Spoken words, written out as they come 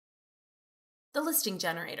The listing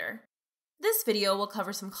generator. This video will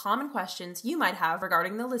cover some common questions you might have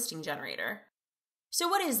regarding the listing generator. So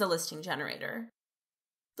what is the listing generator?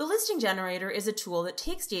 The listing generator is a tool that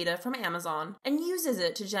takes data from Amazon and uses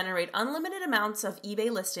it to generate unlimited amounts of eBay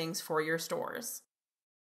listings for your stores.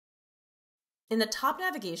 In the top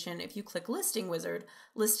navigation, if you click Listing Wizard,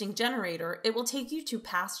 Listing Generator, it will take you to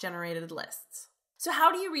past generated lists. So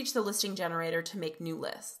how do you reach the listing generator to make new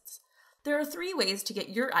lists? There are 3 ways to get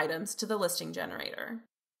your items to the listing generator.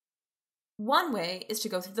 One way is to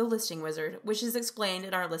go through the Listing Wizard, which is explained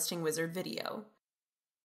in our Listing Wizard video.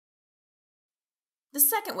 The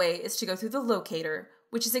second way is to go through the Locator,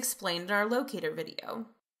 which is explained in our Locator video.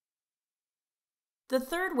 The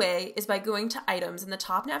third way is by going to Items in the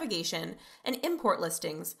top navigation and Import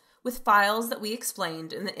Listings with files that we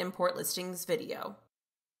explained in the Import Listings video.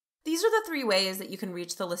 These are the 3 ways that you can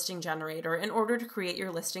reach the listing generator in order to create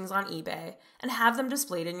your listings on eBay and have them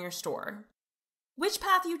displayed in your store. Which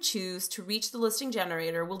path you choose to reach the listing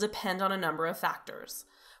generator will depend on a number of factors.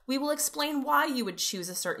 We will explain why you would choose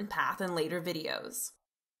a certain path in later videos.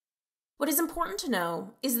 What is important to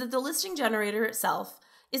know is that the listing generator itself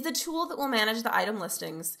is the tool that will manage the item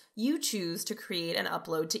listings you choose to create and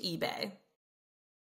upload to eBay.